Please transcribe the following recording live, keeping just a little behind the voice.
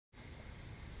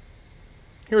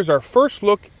Here's our first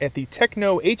look at the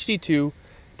Techno HD-II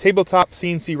tabletop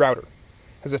CNC router.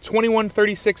 It has a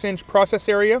 2136-inch process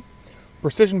area,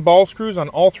 precision ball screws on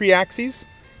all 3 axes,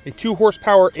 a 2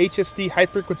 horsepower HSD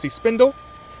high-frequency spindle,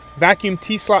 vacuum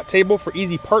T-slot table for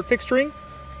easy part fixturing,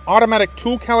 automatic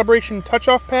tool calibration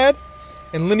touch-off pad,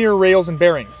 and linear rails and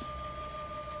bearings.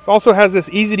 It also has this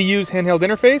easy-to-use handheld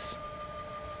interface.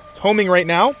 It's homing right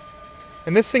now,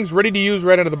 and this thing's ready to use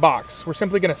right out of the box. We're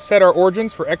simply going to set our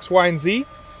origins for X, Y, and Z,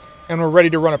 and we're ready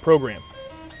to run a program.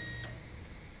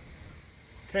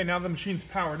 Okay, now the machine's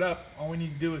powered up, all we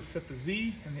need to do is set the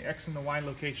Z and the X and the Y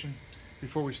location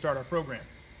before we start our program.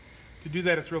 To do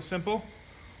that, it's real simple.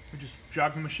 We just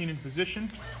jog the machine in position,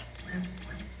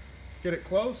 get it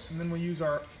close, and then we'll use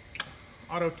our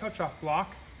auto touch-off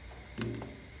block.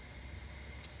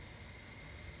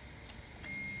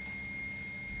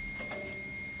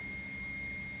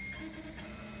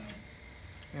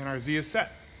 And our Z is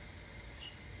set.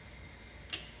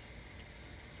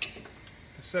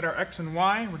 To set our X and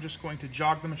Y, we're just going to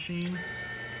jog the machine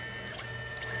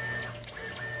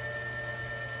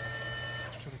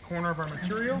to the corner of our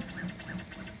material.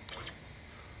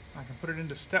 I can put it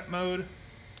into step mode,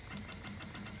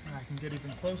 and I can get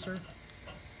even closer.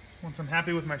 Once I'm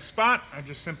happy with my spot, I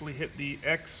just simply hit the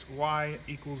X, Y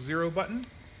equals 0 button.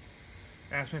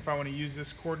 Ask me if I want to use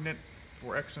this coordinate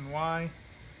for X and Y.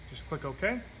 Just click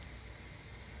OK.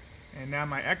 And now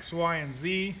my X, Y, and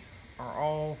Z are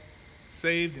all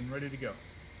saved and ready to go.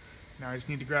 Now I just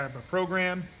need to grab a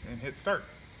program and hit start.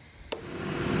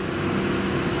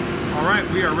 Alright,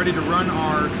 we are ready to run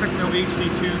our Techno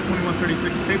HD-II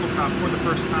 2136 tabletop for the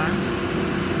first time.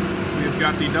 We've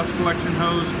got the dust collection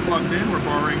hose plugged in. We're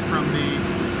borrowing from the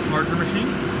larger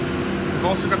machine. We've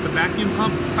also got the vacuum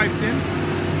pump piped in.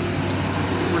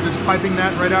 We're just piping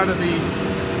that right out of the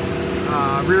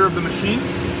rear of the machine.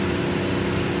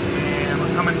 And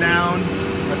we're coming down,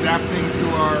 adapting to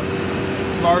our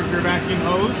larger vacuum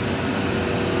hose.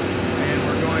 And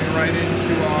we're going right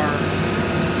into our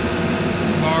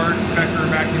large Becker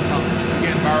vacuum pump.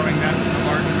 Again, borrowing that from the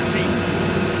larger machine.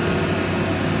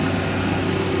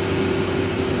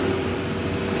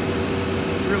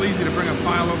 It's real easy to bring a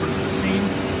file over to the machine.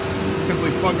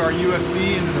 Simply plug our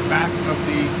USB into the back of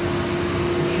the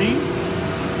machine.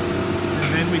 And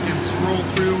then we can scroll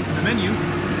through the menu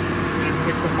and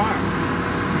pick the file.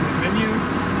 In the menu,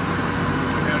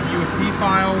 we have USB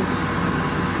files.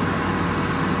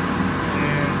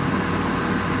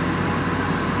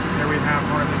 We have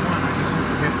hardly one. I just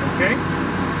hit OK.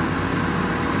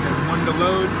 There's one to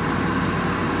load,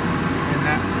 and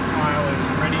that file is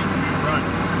ready to run.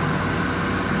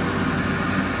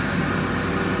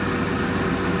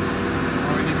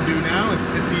 All we need to do now is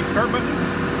hit the start button,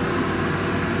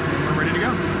 and we're ready to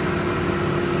go.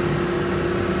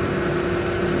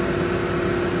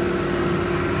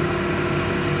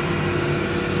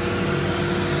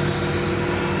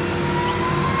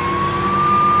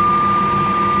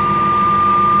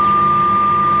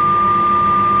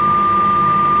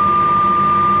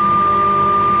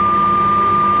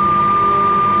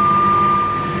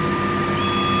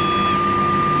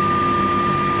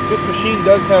 This machine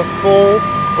does have full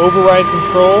override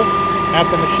control at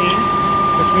the machine,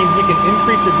 which means we can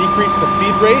increase or decrease the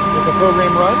feed rate if the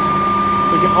program runs.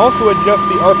 We can also adjust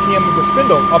the RPM of the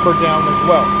spindle up or down as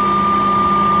well.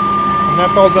 And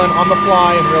that's all done on the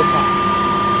fly in real time.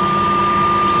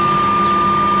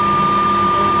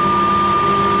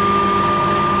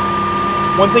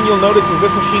 One thing you'll notice is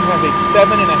this machine has a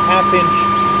 7.5-inch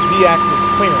Z-axis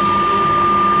clearance,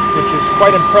 which is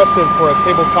quite impressive for a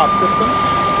tabletop system.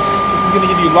 This is going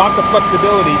to give you lots of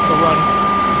flexibility to run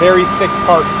very thick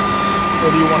parts,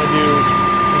 whether you want to do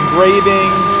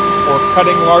engraving or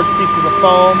cutting large pieces of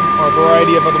foam or a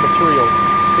variety of other materials.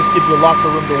 This gives you lots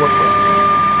of room to work with.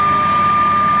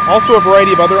 Also a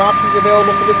variety of other options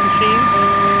available for this machine.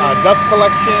 Dust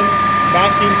collection,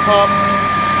 vacuum pump,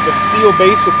 the steel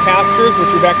base with casters, which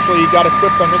we've actually got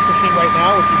equipped on this machine right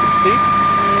now, which you can see.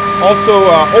 Also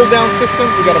hold down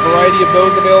systems, we've got a variety of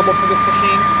those available for this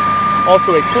machine.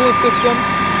 Also a coolant system,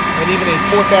 and even a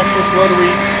 4th axis rotary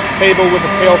table with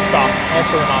a tailstop,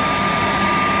 also an option.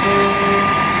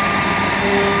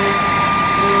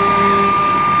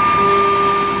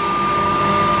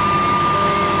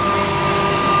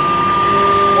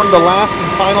 One of the last and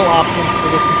final options for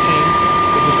this machine,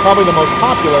 which is probably the most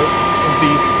popular, is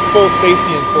the full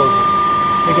safety enclosure.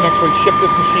 We can actually ship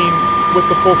this machine with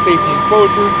the full safety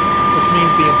enclosure, which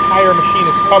means the entire machine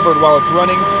is covered while it's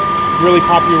running. Really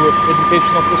popular with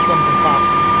educational systems and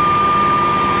classrooms.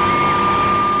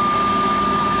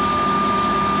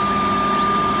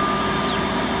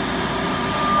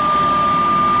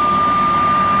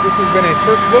 This has been a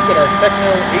first look at our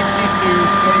Techno HD-II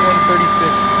 2136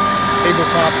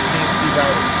 tabletop CNC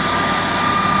router.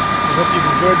 I hope you've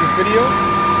enjoyed this video.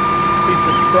 Please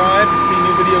subscribe to see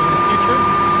new videos in the future.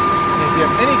 And if you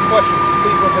have any questions,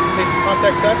 please don't hesitate to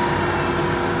contact us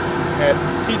at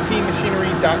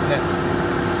ptmachinery.net.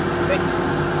 Thank you.